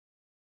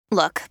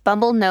Look,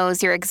 Bumble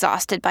knows you're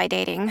exhausted by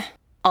dating.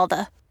 All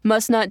the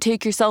must not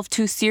take yourself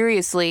too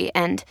seriously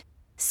and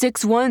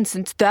 6'1"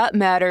 since that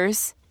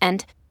matters.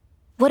 And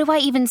what do I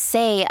even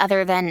say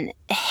other than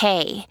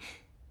hey?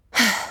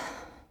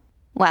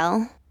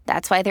 Well,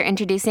 that's why they're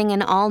introducing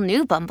an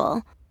all-new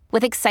Bumble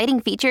with exciting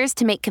features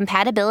to make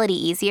compatibility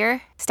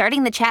easier,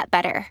 starting the chat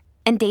better,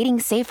 and dating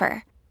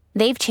safer.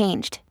 They've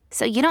changed,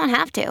 so you don't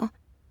have to.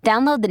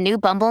 Download the new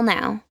Bumble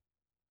now.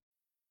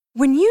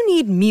 When you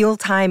need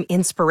mealtime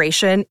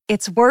inspiration,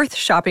 it's worth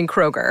shopping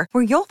Kroger,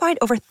 where you'll find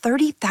over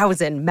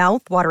 30,000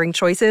 mouth-watering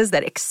choices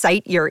that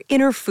excite your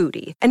inner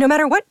foodie. And no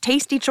matter what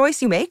tasty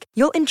choice you make,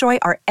 you'll enjoy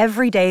our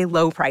everyday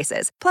low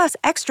prices, plus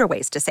extra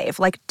ways to save,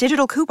 like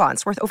digital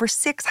coupons worth over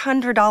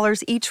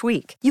 $600 each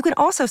week. You can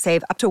also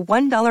save up to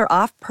 $1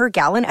 off per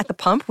gallon at the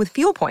pump with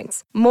fuel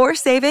points. More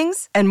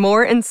savings and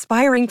more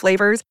inspiring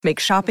flavors make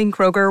shopping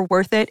Kroger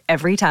worth it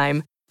every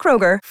time.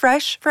 Kroger,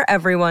 fresh for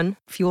everyone.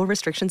 Fuel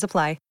restrictions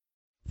apply.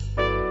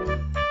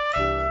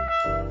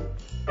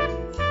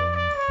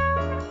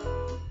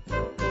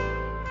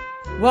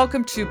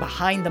 Welcome to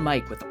Behind the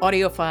Mic with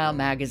AudioFile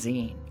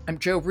Magazine. I'm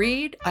Joe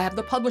Reed. I have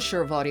the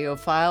publisher of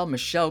AudioFile,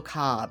 Michelle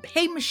Cobb.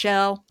 Hey,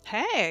 Michelle.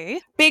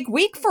 Hey. Big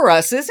week for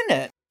us, isn't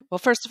it? Well,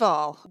 first of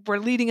all, we're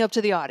leading up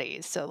to the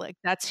Audis, so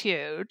that's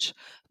huge.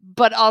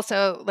 But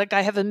also,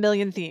 I have a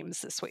million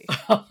themes this week.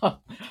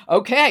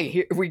 Okay,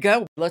 here we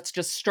go. Let's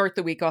just start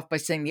the week off by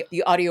saying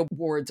the Audio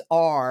Awards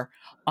are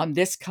on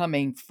this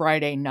coming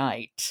Friday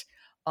night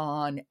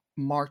on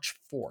March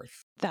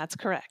 4th. That's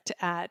correct.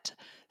 At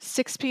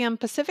 6 p.m.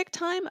 Pacific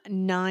time,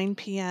 9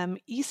 p.m.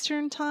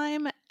 Eastern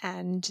time,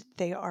 and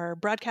they are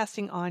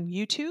broadcasting on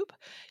YouTube.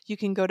 You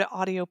can go to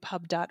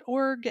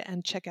audiopub.org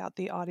and check out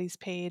the Audis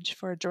page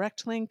for a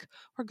direct link,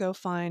 or go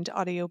find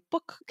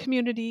Audiobook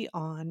Community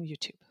on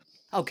YouTube.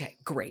 Okay,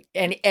 great.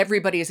 And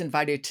everybody is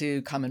invited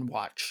to come and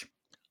watch.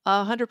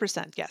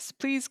 100%, yes.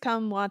 Please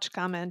come, watch,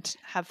 comment,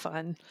 have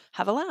fun,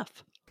 have a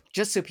laugh.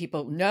 Just so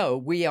people know,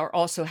 we are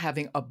also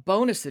having a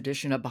bonus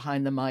edition of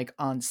Behind the Mic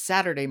on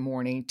Saturday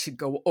morning to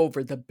go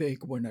over the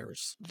big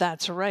winners.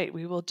 That's right.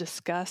 We will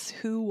discuss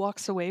who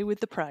walks away with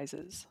the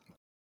prizes.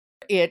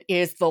 It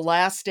is the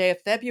last day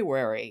of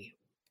February.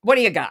 What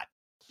do you got?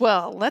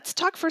 Well, let's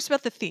talk first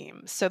about the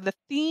theme. So the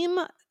theme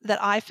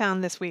that I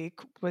found this week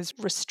was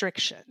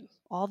restriction.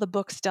 All the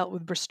books dealt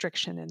with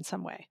restriction in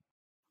some way.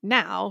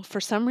 Now, for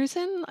some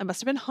reason, I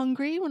must have been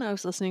hungry when I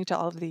was listening to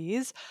all of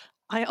these.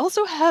 I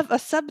also have a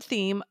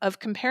sub-theme of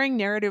comparing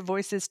narrative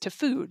voices to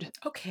food.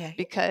 Okay.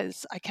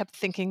 Because I kept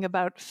thinking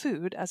about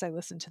food as I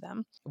listened to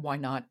them. Why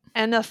not?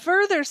 And a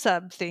further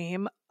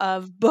sub-theme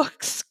of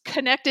books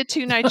connected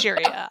to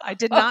Nigeria. I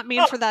did not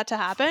mean for that to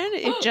happen.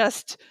 It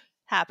just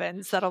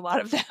happens that a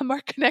lot of them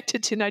are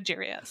connected to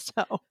Nigeria.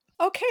 So,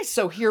 okay,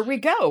 so here we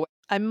go.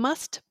 I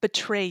Must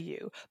Betray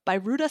You by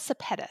Ruta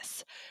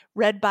Sepetys,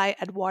 read by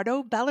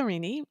Eduardo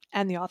Ballerini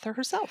and the author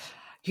herself.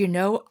 You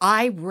know,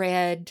 I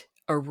read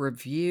a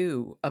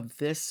review of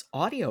this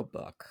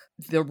audiobook.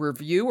 The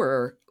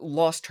reviewer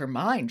lost her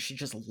mind. She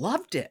just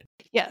loved it.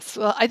 Yes.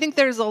 Well, I think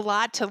there's a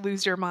lot to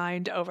lose your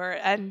mind over.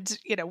 And,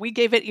 we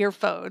gave it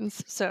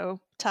earphones.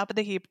 So top of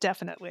the heap,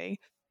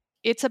 definitely.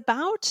 It's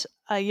about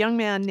a young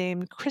man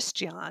named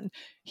Christian.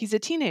 He's a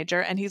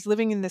teenager and he's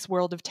living in this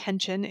world of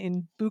tension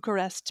in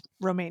Bucharest,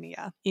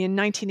 Romania in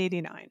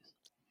 1989.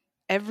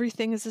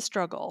 Everything is a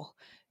struggle.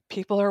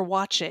 People are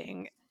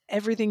watching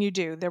everything you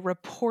do. They're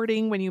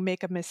reporting when you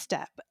make a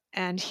misstep.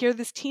 And here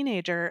this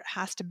teenager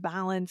has to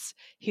balance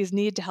his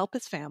need to help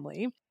his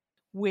family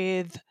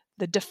with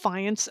the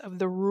defiance of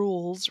the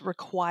rules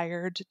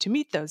required to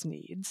meet those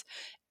needs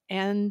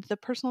and the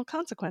personal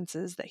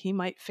consequences that he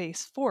might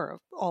face for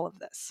all of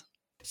this.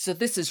 So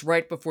this is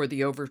right before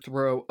the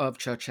overthrow of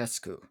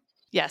Ceausescu.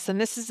 Yes, and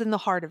this is in the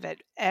heart of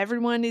it.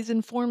 Everyone is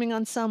informing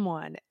on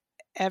someone.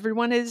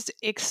 Everyone is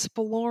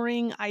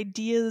exploring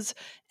ideas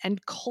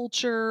and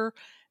culture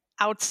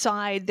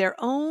outside their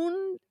own,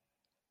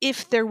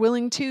 if they're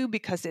willing to,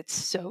 because it's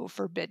so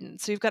forbidden.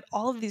 So you've got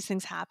all of these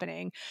things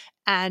happening,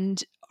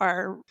 and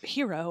our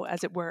hero,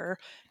 as it were,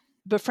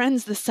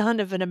 befriends the son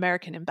of an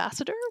American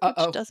ambassador,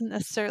 which doesn't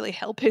necessarily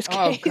help his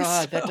case. Oh,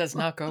 God, that does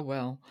not go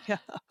well. Yeah.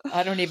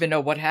 I don't even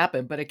know what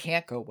happened, but it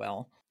can't go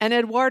well. And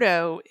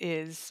Eduardo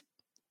is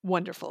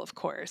wonderful, of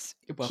course.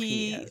 Well,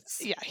 he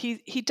is. Yeah,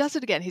 he does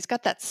it again. He's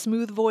got that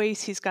smooth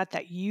voice. He's got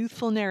that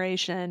youthful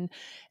narration.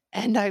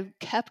 And I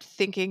kept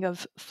thinking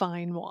of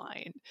fine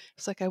wine.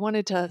 It's like I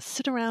wanted to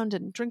sit around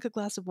and drink a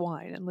glass of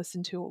wine and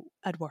listen to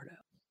Eduardo.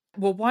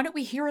 Well, why don't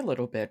we hear a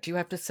little bit? Do you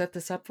have to set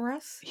this up for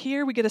us?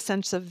 Here we get a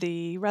sense of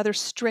the rather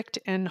strict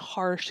and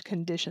harsh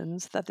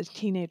conditions that the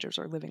teenagers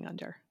are living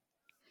under.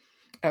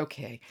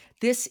 Okay.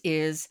 This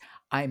is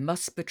I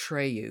Must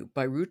Betray You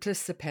by Ruta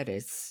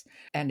Sepetys,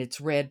 and it's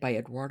read by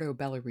Eduardo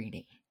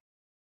Ballerini.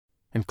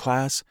 In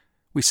class,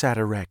 we sat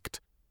erect.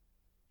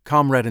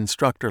 Comrade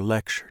instructor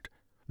lectured,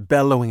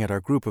 bellowing at our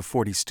group of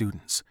 40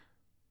 students.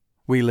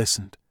 We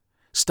listened,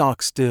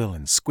 stock still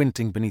and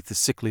squinting beneath the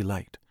sickly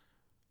light.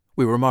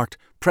 We were marked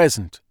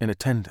present in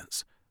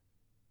attendance,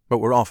 but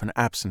were often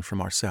absent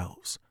from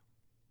ourselves.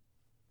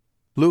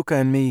 Luca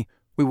and me,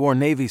 we wore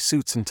navy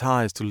suits and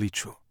ties to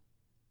Lichu.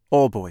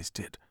 All boys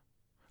did.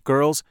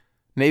 Girls,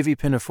 navy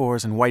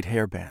pinafores and white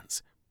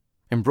hairbands.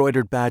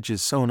 Embroidered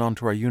badges sewn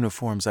onto our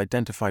uniforms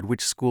identified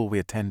which school we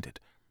attended.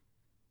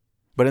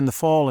 But in the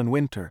fall and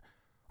winter,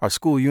 our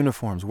school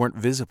uniforms weren't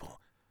visible.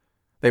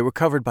 They were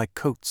covered by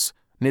coats,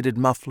 knitted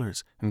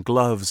mufflers, and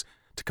gloves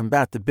to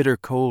combat the bitter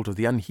cold of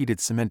the unheated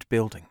cement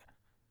building.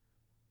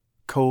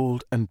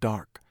 Cold and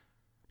dark,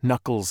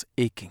 knuckles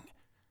aching.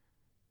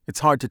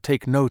 It's hard to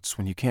take notes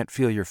when you can't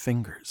feel your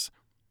fingers.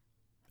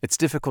 It's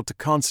difficult to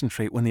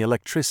concentrate when the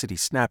electricity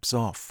snaps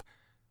off.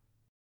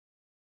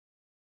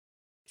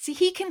 See,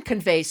 he can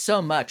convey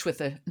so much with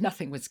a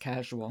nothing was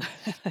casual.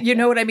 You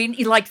know what I mean?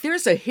 Like,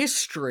 there's a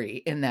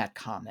history in that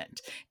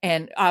comment.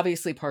 And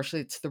obviously,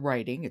 partially it's the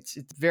writing. It's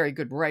very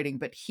good writing,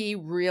 but he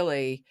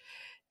really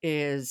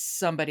is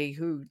somebody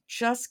who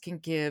just can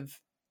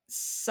give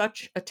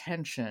such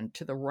attention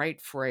to the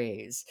right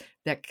phrase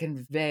that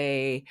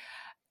convey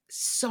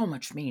so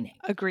much meaning.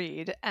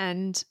 Agreed.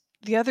 And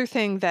the other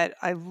thing that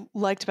I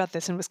liked about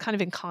this and was kind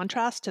of in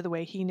contrast to the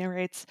way he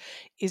narrates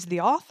is the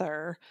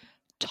author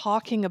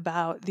talking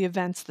about the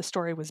events the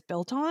story was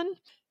built on.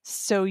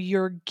 So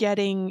you're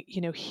getting,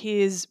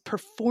 his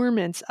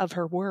performance of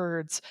her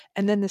words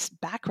and then this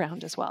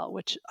background as well,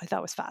 which I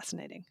thought was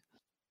fascinating.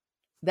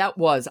 That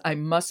was I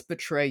Must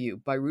Betray You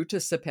by Ruta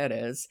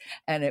Sepetys,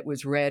 and it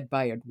was read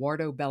by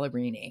Eduardo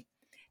Ballerini.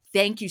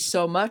 Thank you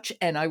so much,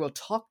 and I will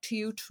talk to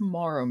you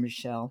tomorrow,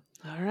 Michelle.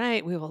 All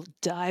right, we will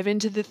dive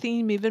into the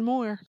theme even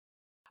more.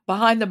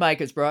 Behind the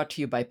Mic is brought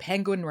to you by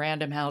Penguin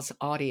Random House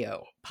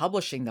Audio,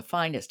 publishing the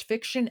finest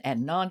fiction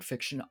and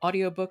nonfiction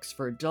audiobooks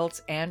for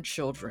adults and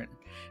children.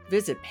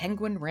 Visit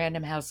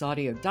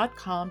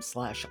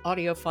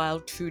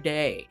penguinrandomhouseaudio.com/audiophile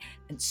today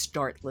and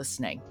start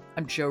listening.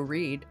 I'm Jo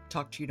Reed.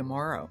 Talk to you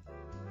tomorrow.